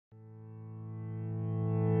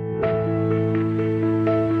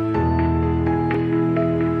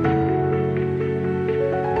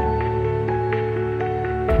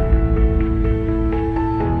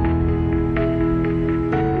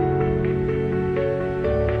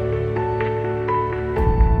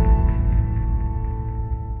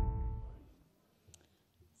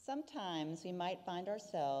might find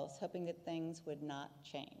ourselves hoping that things would not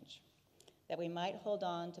change, that we might hold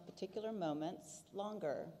on to particular moments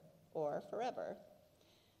longer or forever.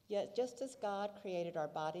 Yet just as God created our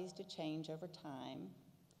bodies to change over time,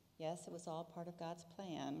 yes, it was all part of God's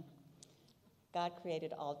plan, God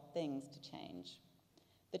created all things to change.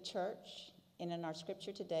 The church, and in our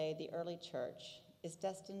scripture today, the early church, is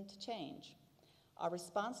destined to change. Our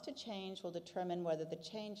response to change will determine whether the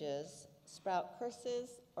changes sprout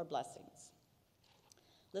curses or blessings.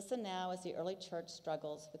 Listen now as the early church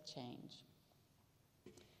struggles with change.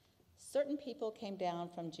 Certain people came down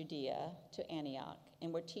from Judea to Antioch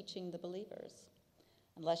and were teaching the believers.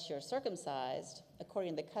 Unless you're circumcised,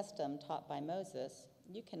 according to the custom taught by Moses,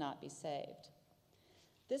 you cannot be saved.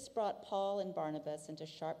 This brought Paul and Barnabas into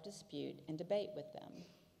sharp dispute and debate with them.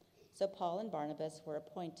 So Paul and Barnabas were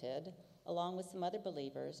appointed, along with some other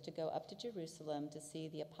believers, to go up to Jerusalem to see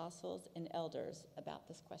the apostles and elders about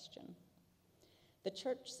this question. The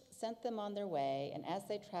church sent them on their way, and as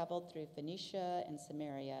they traveled through Phoenicia and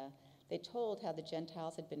Samaria, they told how the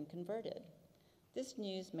Gentiles had been converted. This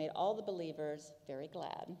news made all the believers very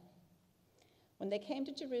glad. When they came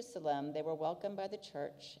to Jerusalem, they were welcomed by the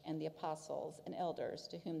church and the apostles and elders,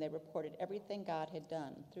 to whom they reported everything God had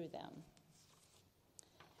done through them.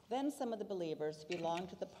 Then some of the believers who belonged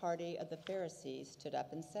to the party of the Pharisees stood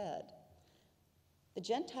up and said, "The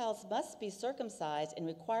Gentiles must be circumcised and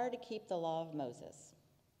required to keep the law of Moses."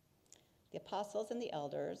 The apostles and the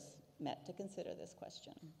elders met to consider this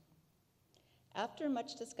question. After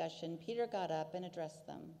much discussion, Peter got up and addressed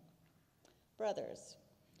them. "Brothers,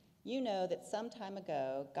 you know that some time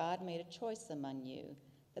ago God made a choice among you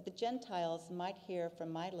that the Gentiles might hear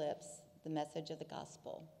from my lips the message of the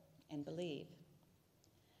gospel and believe.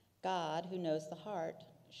 God, who knows the heart,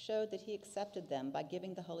 showed that he accepted them by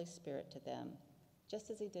giving the Holy Spirit to them,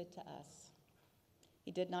 just as he did to us.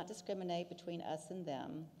 He did not discriminate between us and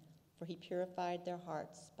them, for he purified their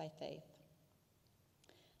hearts by faith.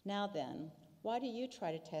 Now then, why do you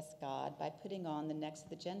try to test God by putting on the necks of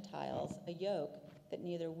the Gentiles a yoke that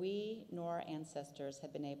neither we nor our ancestors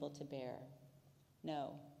have been able to bear?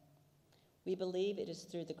 No, we believe it is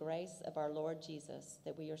through the grace of our Lord Jesus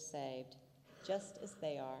that we are saved, just as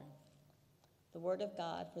they are." The word of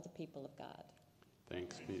God for the people of God.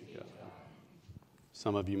 Thanks be to God.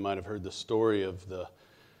 Some of you might have heard the story of the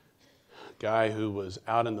guy who was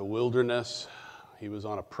out in the wilderness. He was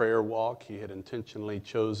on a prayer walk. He had intentionally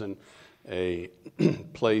chosen a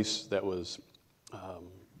place that was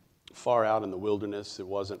far out in the wilderness. It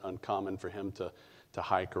wasn't uncommon for him to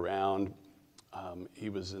hike around. He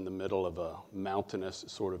was in the middle of a mountainous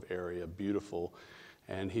sort of area, beautiful,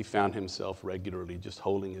 and he found himself regularly just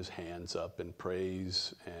holding his hands up in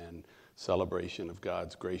praise and celebration of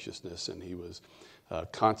God's graciousness, and he was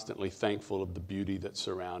constantly thankful of the beauty that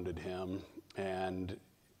surrounded him. And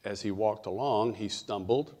as he walked along, he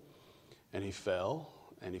stumbled and he fell,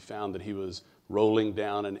 and he found that he was rolling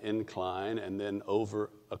down an incline and then over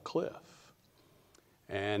a cliff.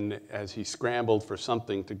 And as he scrambled for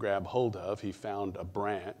something to grab hold of, he found a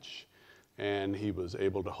branch, and he was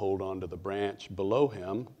able to hold on to the branch. Below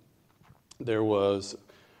him, there was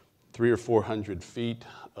 300 or 400 feet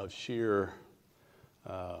of sheer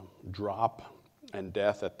drop and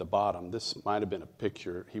death at the bottom. This might have been a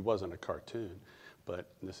picture. He wasn't a cartoon,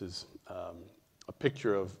 but this is a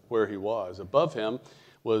picture of where he was. Above him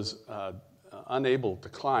was unable to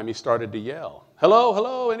climb. He started to yell, "Hello,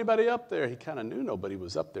 hello, anybody up there?" He kind of knew nobody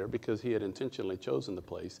was up there because he had intentionally chosen the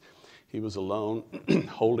place. He was alone,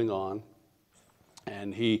 holding on,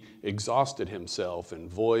 and he exhausted himself in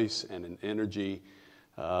voice and in energy,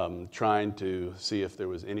 trying to see if there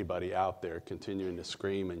was anybody out there, continuing to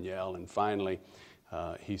scream and yell. And finally,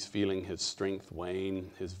 he's feeling his strength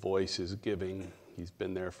wane. His voice is giving. He's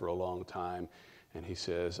been there for a long time. And he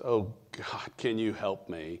says, "Oh, God, can you help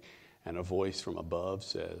me?" And a voice from above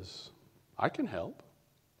says, "I can help."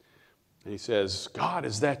 And he says, "God,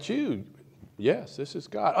 is that you?" "Yes, this is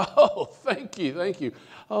God." "Oh, thank you, thank you.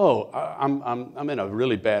 Oh, I'm in a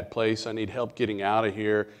really bad place. I need help getting out of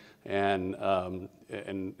here. And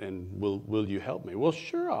will you help me?" "Well,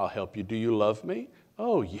 sure, I'll help you. Do you love me?"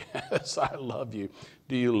 "Oh, yes, I love you."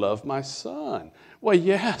 "Do you love my son?" "Well,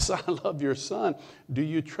 yes, I love your son." "Do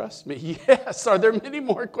you trust me?" "Yes." "Are there many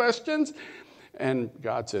more questions?" And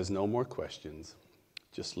God says, "No more questions.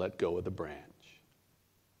 Just let go of the branch."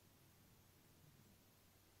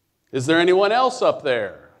 "Is there anyone else up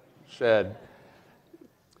there?" said.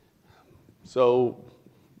 So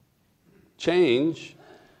change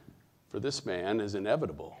for this man is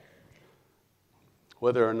inevitable.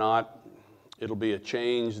 Whether or not it'll be a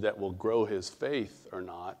change that will grow his faith or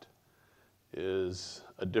not is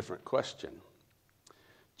a different question.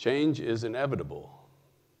 Change is inevitable.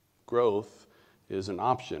 Growth is an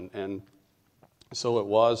option. And so it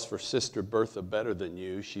was for Sister Bertha Better Than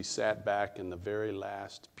You. She sat back in the very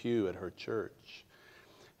last pew at her church.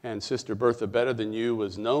 And Sister Bertha Better Than You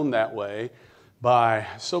was known that way by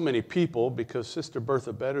so many people because Sister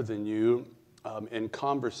Bertha Better Than You, in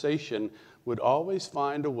conversation, would always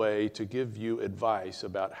find a way to give you advice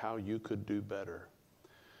about how you could do better.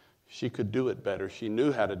 She could do it better. She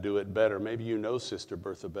knew how to do it better. Maybe you know Sister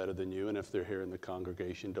Bertha Better Than You, and if they're here in the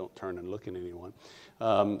congregation, don't turn and look at anyone.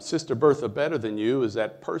 Sister Bertha Better Than You is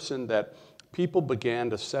that person that people began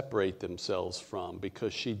to separate themselves from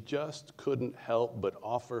because she just couldn't help but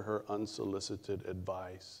offer her unsolicited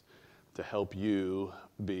advice to help you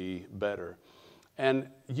be better. And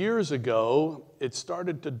years ago, it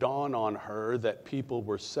started to dawn on her that people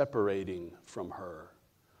were separating from her.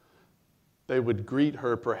 They would greet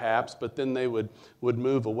her perhaps, but then they would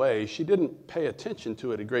move away. She didn't pay attention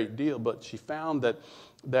to it a great deal, but she found that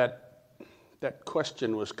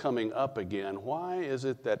question was coming up again. Why is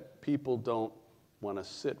it that people don't want to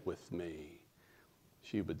sit with me?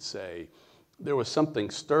 She would say. There was something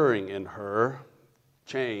stirring in her.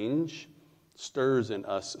 Change stirs in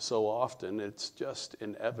us so often, it's just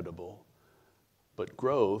inevitable. But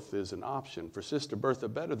growth is an option. For Sister Bertha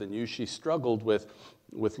Better Than You, she struggled with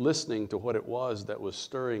listening to what it was that was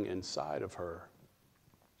stirring inside of her.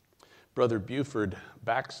 Brother Buford,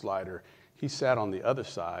 backslider, he sat on the other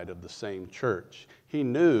side of the same church. He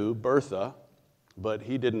knew Bertha, but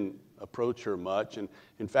he didn't approach her much. And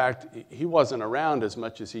in fact, he wasn't around as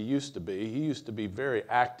much as he used to be. He used to be very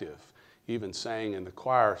active, even sang in the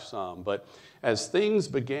choir some. But as things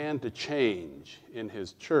began to change in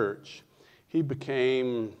his church, he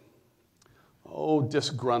became,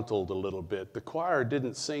 disgruntled a little bit. The choir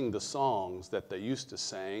didn't sing the songs that they used to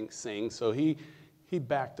sing, so he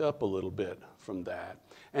backed up a little bit from that.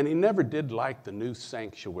 And he never did like the new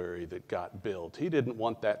sanctuary that got built. He didn't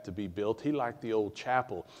want that to be built. He liked the old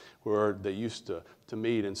chapel where they used to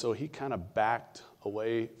meet, and so he kind of backed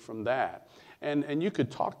away from that. And you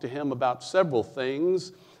could talk to him about several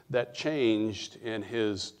things that changed in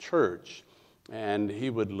his church, and he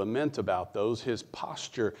would lament about those. His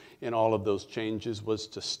posture in all of those changes was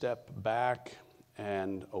to step back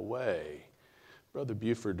and away. Brother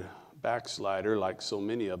Buford, backslider, like so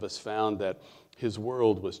many of us, found that his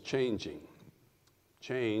world was changing.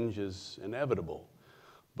 Change is inevitable,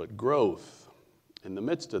 but growth in the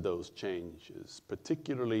midst of those changes,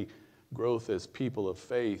 particularly growth as people of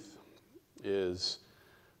faith, is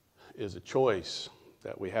a choice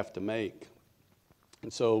that we have to make.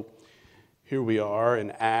 And so here we are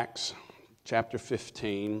in Acts chapter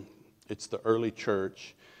 15. It's the early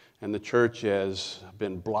church, and the church has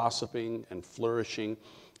been blossoming and flourishing,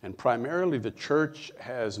 and primarily the church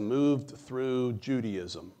has moved through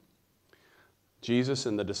Judaism. Jesus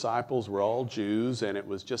and the disciples were all Jews, and it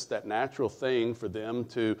was just that natural thing for them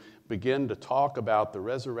to begin to talk about the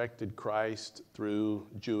resurrected Christ through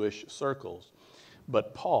Jewish circles.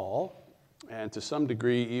 But Paul, and to some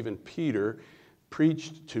degree even Peter,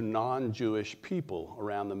 preached to non-Jewish people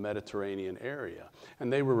around the Mediterranean area.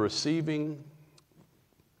 And they were receiving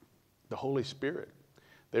the Holy Spirit.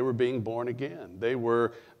 They were being born again. They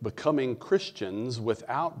were becoming Christians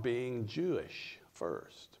without being Jewish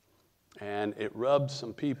first. And it rubbed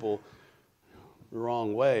some people the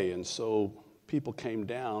wrong way. And so people came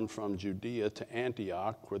down from Judea to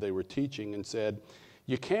Antioch, where they were teaching, and said,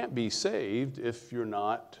 you can't be saved if you're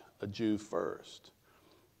not a Jew first.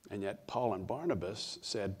 And yet Paul and Barnabas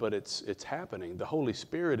said, but it's happening. The Holy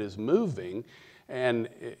Spirit is moving, and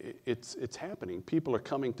it's happening. People are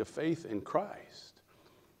coming to faith in Christ.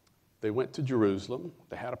 They went to Jerusalem.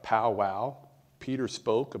 They had a powwow. Peter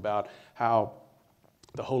spoke about how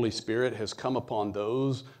the Holy Spirit has come upon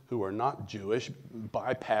those who are not Jewish,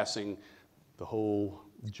 bypassing the whole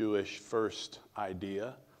Jewish first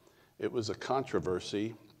idea. It was a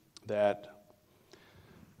controversy that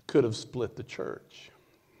could have split the church.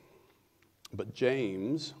 But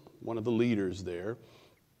James, one of the leaders there,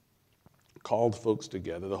 called folks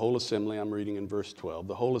together. The whole assembly, I'm reading in verse 12,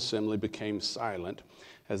 the whole assembly became silent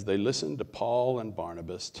as they listened to Paul and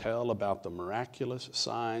Barnabas tell about the miraculous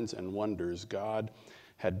signs and wonders God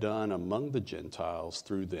had done among the Gentiles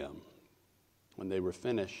through them. When they were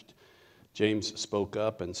finished, James spoke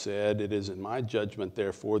up and said, "It is in my judgment,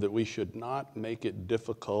 therefore, that we should not make it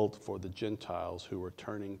difficult for the Gentiles who are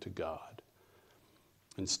turning to God.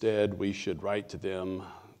 Instead, we should write to them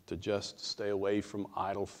to just stay away from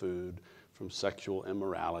idle food, from sexual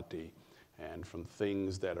immorality, and from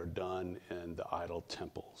things that are done in the idol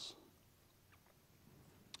temples."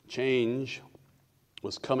 Change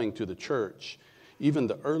was coming to the church even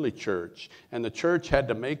the early church. And the church had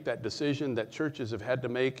to make that decision that churches have had to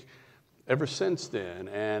make ever since then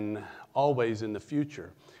and always in the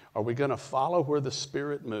future. Are we going to follow where the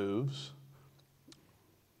Spirit moves?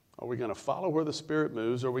 Are we going to follow where the Spirit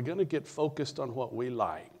moves? Or are we going to get focused on what we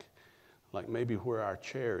like maybe where our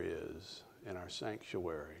chair is in our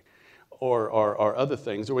sanctuary? Or other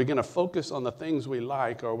things? Are we going to focus on the things we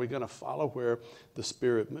like, or are we going to follow where the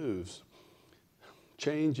Spirit moves?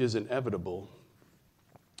 Change is inevitable.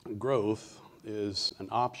 Growth is an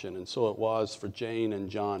option, and so it was for Jane and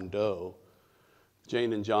John Doe.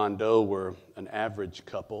 Jane and John Doe were an average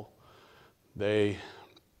couple. They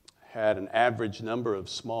had an average number of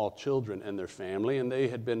small children in their family, and they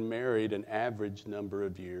had been married an average number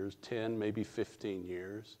of years, 10, maybe 15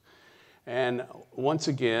 years. And once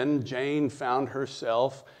again, Jane found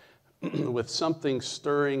herself with something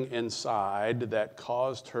stirring inside that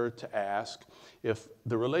caused her to ask if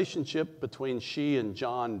the relationship between she and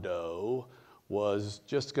John Doe was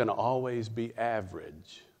just going to always be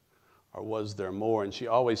average, or was there more? And she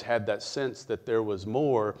always had that sense that there was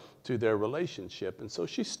more to their relationship. And so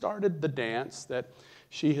she started the dance that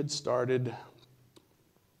she had started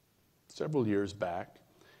several years back.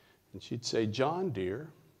 And she'd say, "John,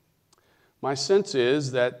 dear, my sense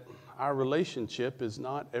is that our relationship is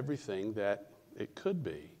not everything that it could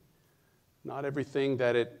be, not everything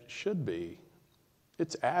that it should be.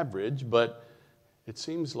 It's average, but it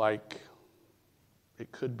seems like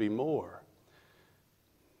it could be more."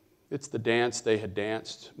 It's the dance they had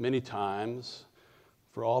danced many times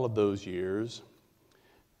for all of those years.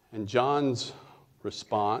 And John's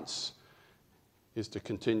response is to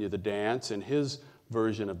continue the dance, and his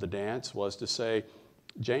version of the dance was to say,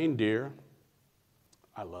 "Jane, dear,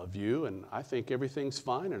 I love you, and I think everything's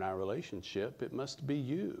fine in our relationship. It must be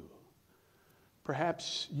you.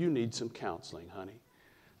 Perhaps you need some counseling, honey."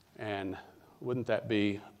 And wouldn't that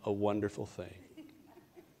be a wonderful thing?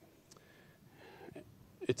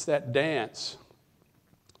 It's that dance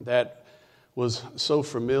that was so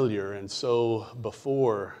familiar and so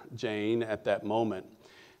before Jane at that moment.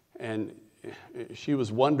 And she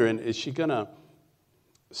was wondering, is she going to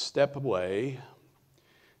step away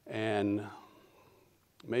and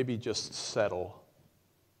maybe just settle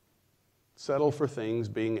for things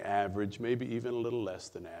being average, maybe even a little less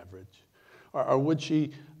than average? Or would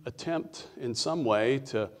she attempt in some way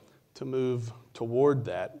to move toward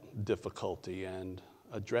that difficulty and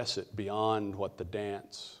address it beyond what the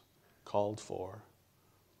dance called for?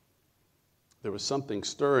 There was something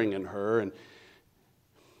stirring in her, and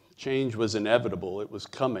change was inevitable. It was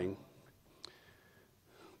coming.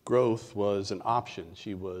 Growth was an option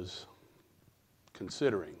she was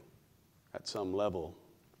considering at some level,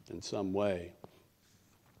 in some way.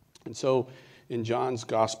 And so in John's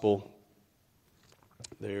gospel,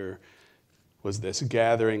 there was this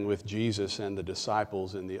gathering with Jesus and the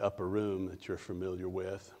disciples in the upper room that you're familiar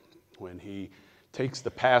with when he takes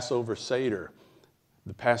the Passover Seder.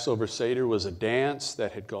 The Passover Seder was a dance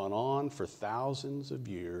that had gone on for thousands of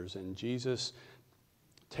years, and Jesus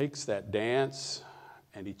takes that dance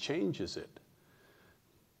and he changes it.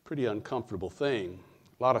 Pretty uncomfortable thing.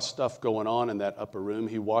 A lot of stuff going on in that upper room.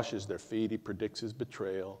 He washes their feet. He predicts his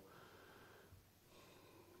betrayal.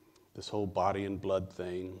 This whole body and blood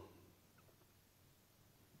thing.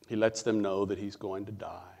 He lets them know that he's going to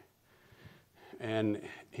die. And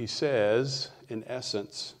he says, in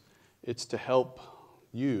essence, it's to help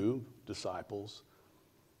you, disciples,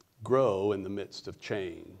 grow in the midst of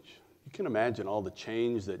change. You can imagine all the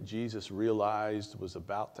change that Jesus realized was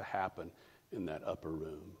about to happen in that upper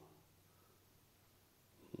room.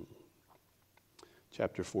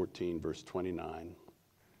 Chapter 14, verse 29.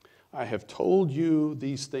 "I have told you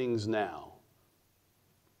these things now,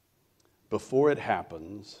 before it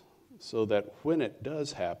happens, so that when it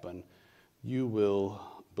does happen, you will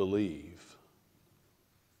believe."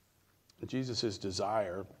 Jesus'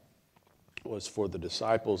 desire was for the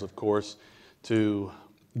disciples, of course, to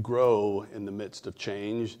grow in the midst of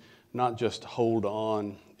change, not just hold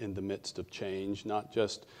on in the midst of change, not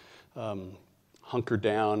just hunker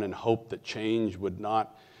down and hope that change would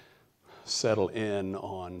not settle in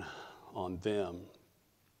on them.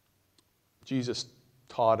 Jesus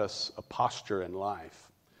taught us a posture in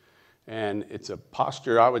life. And it's a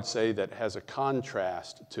posture, I would say, that has a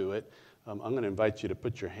contrast to it. I'm going to invite you to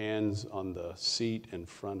put your hands on the seat in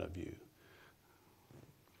front of you.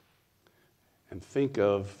 And think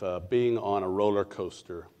of being on a roller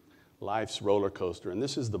coaster, life's roller coaster. And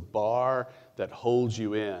this is the bar that holds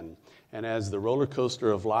you in. And as the roller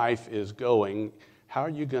coaster of life is going, how are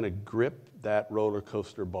you going to grip that roller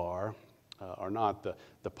coaster bar or not.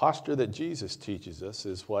 The posture that Jesus teaches us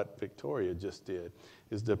is what Victoria just did,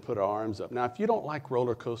 is to put our arms up. Now, if you don't like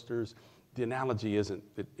roller coasters, the analogy isn't,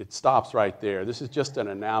 it stops right there. This is just an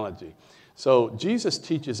analogy. So Jesus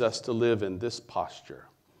teaches us to live in this posture.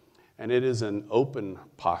 And it is an open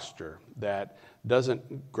posture that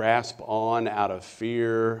doesn't grasp on out of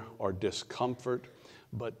fear or discomfort,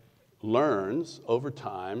 but learns over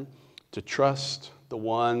time to trust the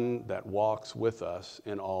one that walks with us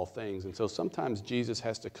in all things. And so sometimes Jesus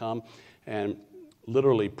has to come and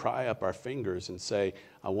literally pry up our fingers and say,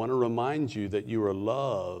 I want to remind you that you are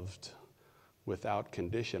loved without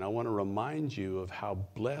condition. I want to remind you of how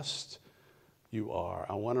blessed you are.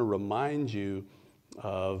 I want to remind you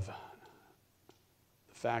of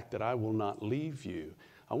the fact that I will not leave you.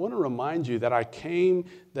 I want to remind you that I came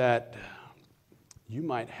that you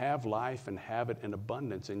might have life and have it in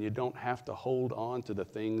abundance, and you don't have to hold on to the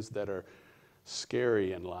things that are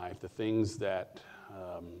scary in life, the things that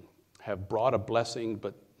have brought a blessing,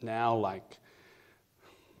 but now like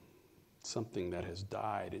something that has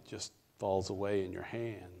died, it just falls away in your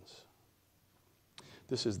hands.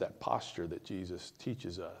 This is that posture that Jesus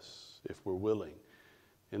teaches us, if we're willing,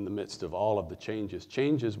 in the midst of all of the changes.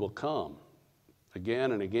 Changes will come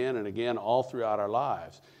again and again and again all throughout our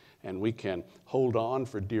lives. And we can hold on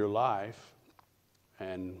for dear life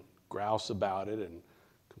and grouse about it and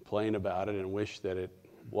complain about it and wish that it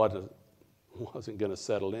wasn't going to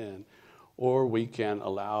settle in. Or we can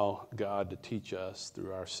allow God to teach us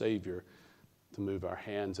through our Savior to move our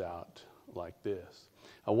hands out like this.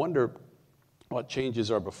 I wonder what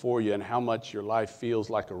changes are before you and how much your life feels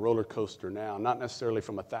like a roller coaster now. Not necessarily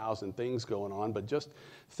from 1,000 things going on, but just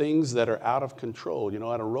things that are out of control. You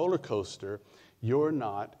know, at a roller coaster, you're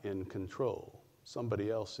not in control. Somebody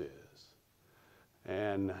else is.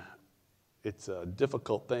 And it's a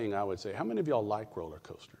difficult thing, I would say. How many of y'all like roller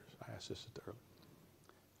coasters? I asked this earlier.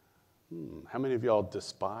 How many of y'all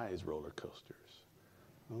despise roller coasters?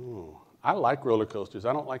 Oh, I like roller coasters.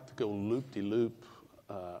 I don't like to go loop-de-loop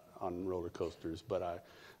on roller coasters, but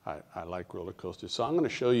I like roller coasters. So I'm going to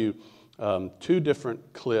show you two different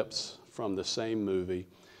clips from the same movie.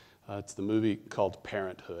 It's the movie called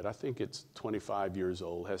Parenthood. I think it's 25 years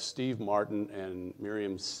old. It has Steve Martin and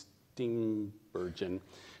Miriam Steenburgen.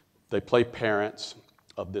 They play parents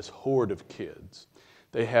of this horde of kids.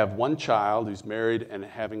 They have one child who's married and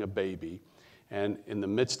having a baby. And in the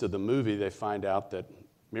midst of the movie, they find out that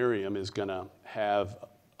Miriam is going to have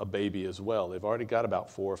a baby as well. They've already got about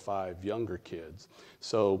 4 or 5 younger kids.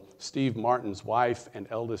 So Steve Martin's wife and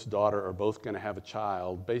eldest daughter are both going to have a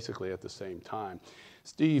child basically at the same time.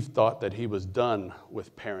 Steve thought that he was done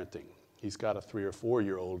with parenting. He's got a 3 or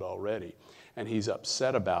 4-year-old already, and he's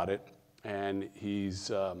upset about it, and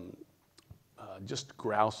he's just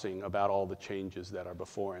grousing about all the changes that are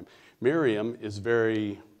before him. Miriam is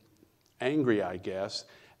very angry, I guess,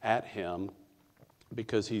 at him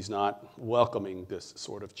because he's not welcoming this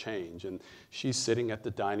sort of change. And she's sitting at the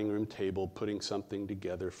dining room table putting something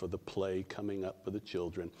together for the play coming up for the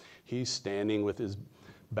children. He's standing with his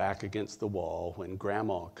back against the wall when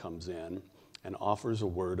Grandma comes in and offers a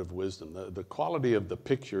word of wisdom. The quality of the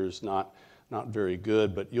picture is not very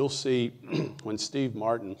good, but you'll see when Steve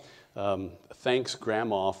Martin thanks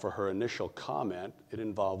Grandma for her initial comment, it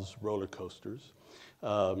involves roller coasters.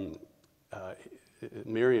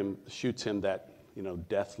 Miriam shoots him that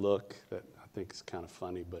death look that I think is kind of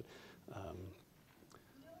funny, but When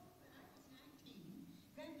I was 19,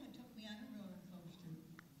 Grandpa took me on a roller coaster.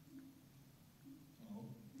 Oh.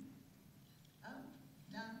 Up,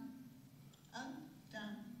 down, up,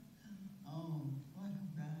 down. Oh, what a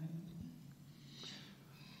ride.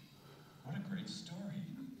 What a great story.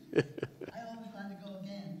 I always want to go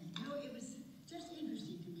again. It was just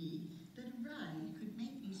interesting to me that a ride could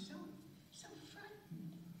make me so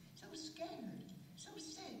frightened, so scared, so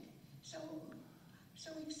sick, so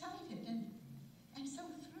excited and so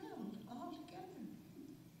thrilled all together.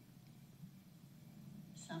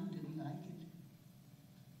 Some didn't like it.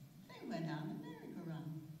 They went on the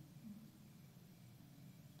merry-go-round.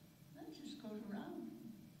 That just goes around.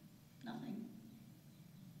 Nothing.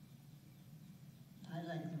 I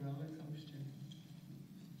like the roller coaster.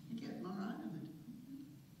 You get more out of it.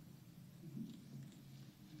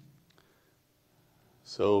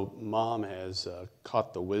 So Mom has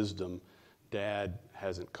caught the wisdom. Dad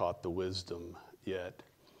hasn't caught the wisdom yet.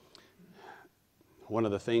 One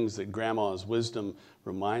of the things that Grandma's wisdom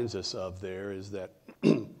reminds us of there is that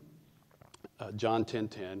John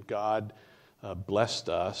 10:10, God blessed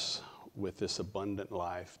us with this abundant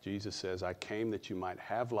life. Jesus says, I came that you might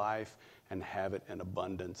have life and have it in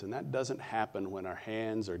abundance. And that doesn't happen when our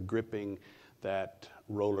hands are gripping that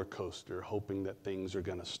roller coaster, hoping that things are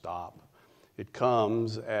going to stop. It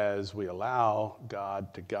comes as we allow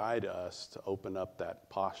God to guide us to open up that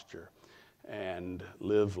posture and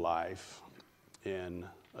live life in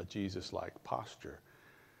a Jesus-like posture.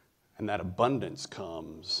 And that abundance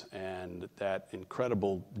comes, and that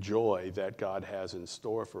incredible joy that God has in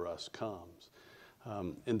store for us comes.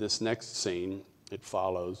 In this next scene, it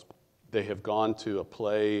follows, they have gone to a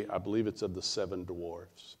play, I believe it's of the Seven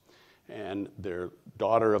Dwarfs. And their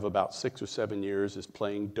daughter of about 6 or 7 years is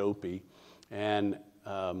playing Dopey. And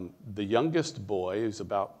the youngest boy, who's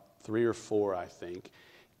about 3 or 4, I think,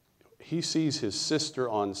 he sees his sister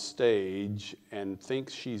on stage and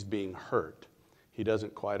thinks she's being hurt. He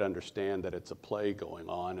doesn't quite understand that it's a play going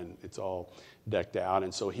on and it's all decked out.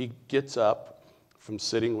 And so he gets up from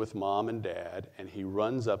sitting with mom and dad, and he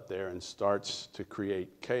runs up there and starts to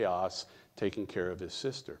create chaos, taking care of his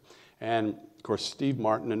sister. And of course, Steve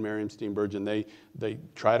Martin and Miriam Steenburgen, they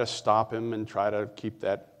try to stop him and try to keep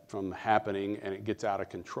that from happening, and it gets out of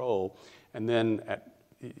control. And then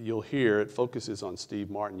you'll hear, it focuses on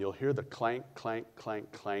Steve Martin, you'll hear the clank, clank,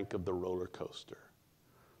 clank, clank of the roller coaster.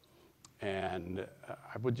 And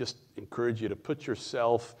I would just encourage you to put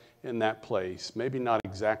yourself in that place. Maybe not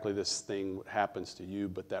exactly this thing happens to you,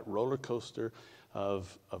 but that roller coaster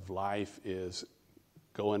of life is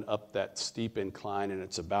going up that steep incline, and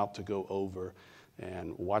it's about to go over.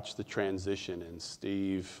 And watch the transition in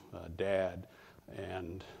Steve, Dad,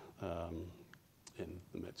 and in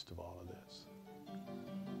the midst of all of this.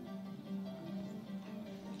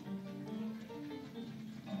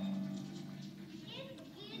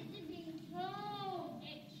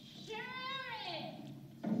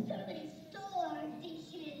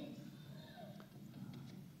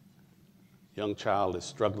 Young child is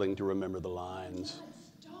struggling to remember the lines.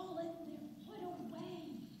 Stolen, they're put away.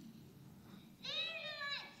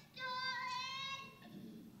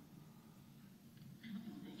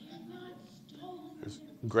 They're not stolen. There's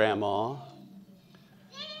grandma,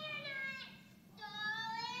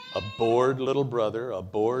 a bored little brother, a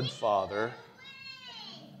bored father,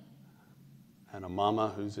 and a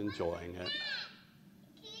mama who's enjoying it,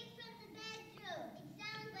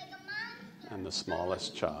 and the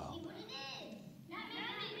smallest child.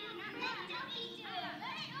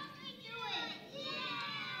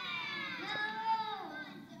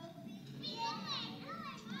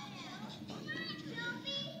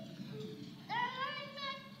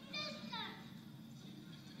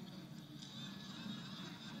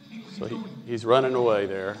 So he's running away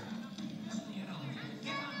there.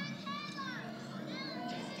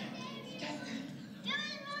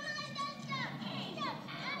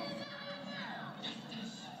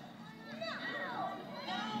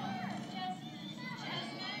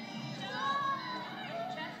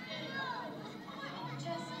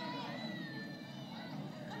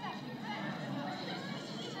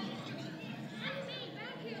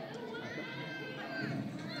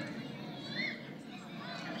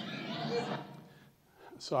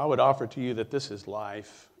 So I would offer to you that this is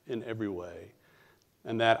life in every way,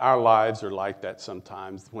 and that our lives are like that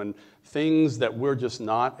sometimes, when things that we're just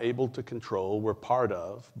not able to control, we're part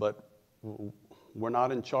of, but we're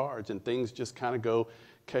not in charge, and things just kind of go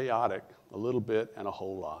chaotic a little bit and a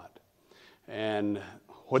whole lot. And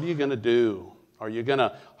what are you going to do? Are you going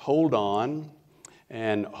to hold on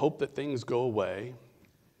and hope that things go away,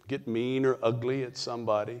 get mean or ugly at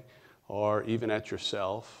somebody, or even at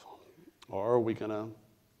yourself? Or are we going to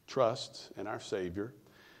trust in our Savior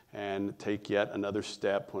and take yet another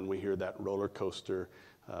step when we hear that roller coaster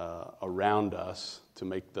around us to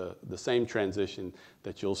make the same transition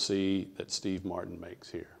that you'll see that Steve Martin makes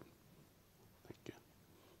here? Thank you.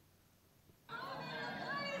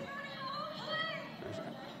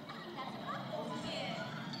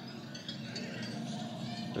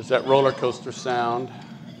 There's that roller coaster sound.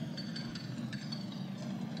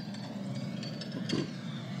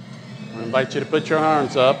 I invite you to put your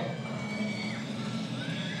arms up.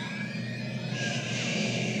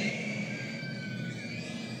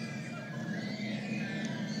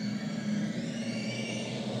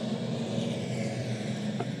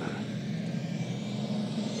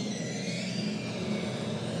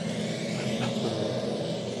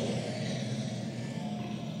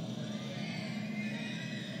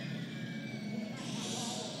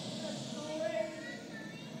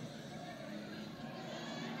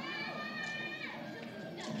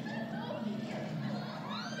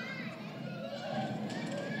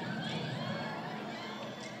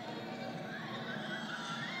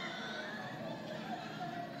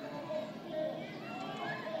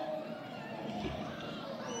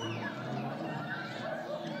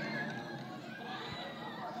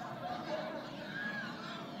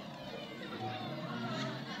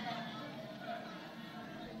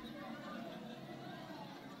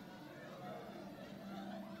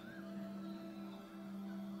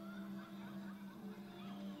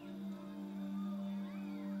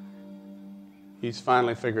 He's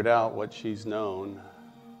finally figured out what she's known.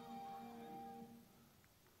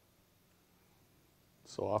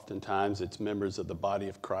 So oftentimes it's members of the body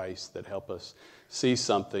of Christ that help us see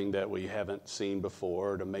something that we haven't seen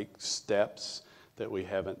before, or to make steps that we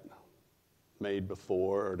haven't made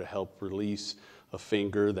before, or to help release a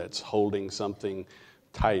finger that's holding something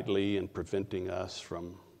tightly and preventing us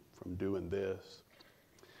from doing this.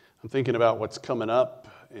 I'm thinking about what's coming up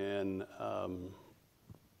in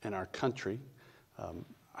our country.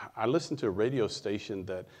 I listen to a radio station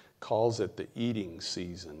that calls it the eating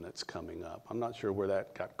season that's coming up. I'm not sure where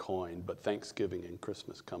that got coined, but Thanksgiving and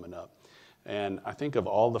Christmas coming up. And I think of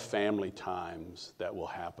all the family times that will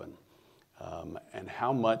happen, and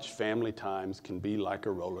how much family times can be like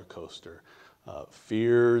a roller coaster.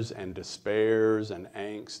 Fears and despairs and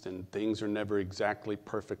angst, and things are never exactly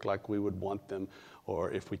perfect like we would want them,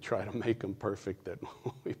 or if we try to make them perfect, that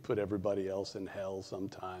we put everybody else in hell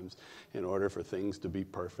sometimes in order for things to be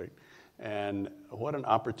perfect. And what an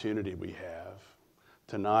opportunity we have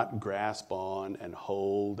to not grasp on and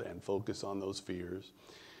hold and focus on those fears,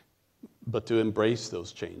 but to embrace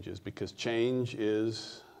those changes, because change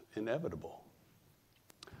is inevitable.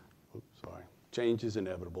 Oops, sorry. Change is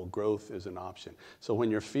inevitable. Growth is an option. So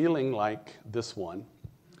when you're feeling like this one,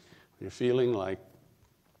 when you're feeling like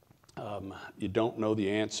you don't know the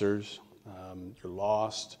answers, you're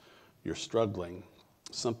lost, you're struggling,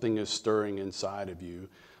 something is stirring inside of you,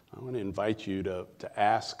 I want to invite you to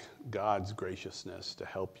ask God's graciousness to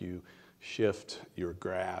help you shift your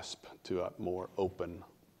grasp to a more open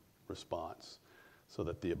response, so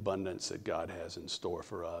that the abundance that God has in store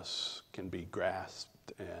for us can be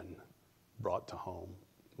grasped and brought to home.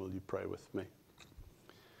 Will you pray with me?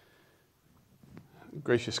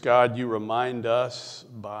 Gracious God, you remind us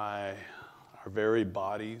by our very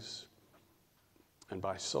bodies and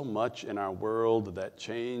by so much in our world that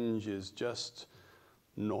change is just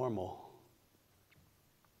normal.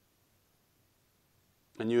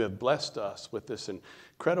 And you have blessed us with this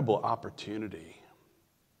incredible opportunity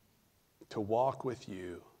to walk with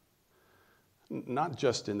you, not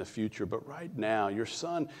just in the future, but right now. Your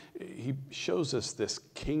Son, he shows us this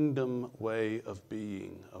kingdom way of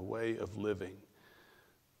being, a way of living.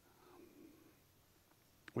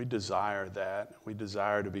 We desire that. We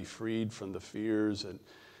desire to be freed from the fears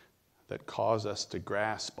that cause us to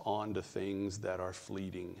grasp onto things that are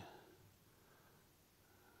fleeting.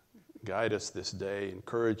 Guide us this day,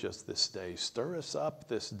 encourage us this day, stir us up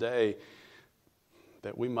this day,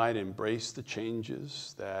 that we might embrace the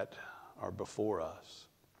changes that are before us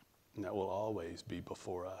and that will always be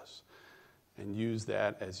before us, and use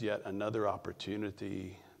that as yet another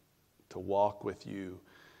opportunity to walk with you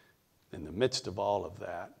in the midst of all of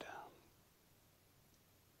that,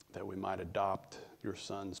 that we might adopt your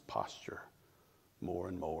Son's posture more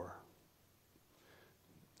and more.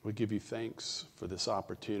 We give you thanks for this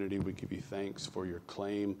opportunity. We give you thanks for your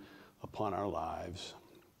claim upon our lives,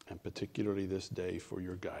 and particularly this day for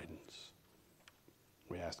your guidance.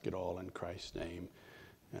 We ask it all in Christ's name,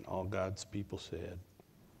 and all God's people said,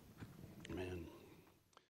 amen.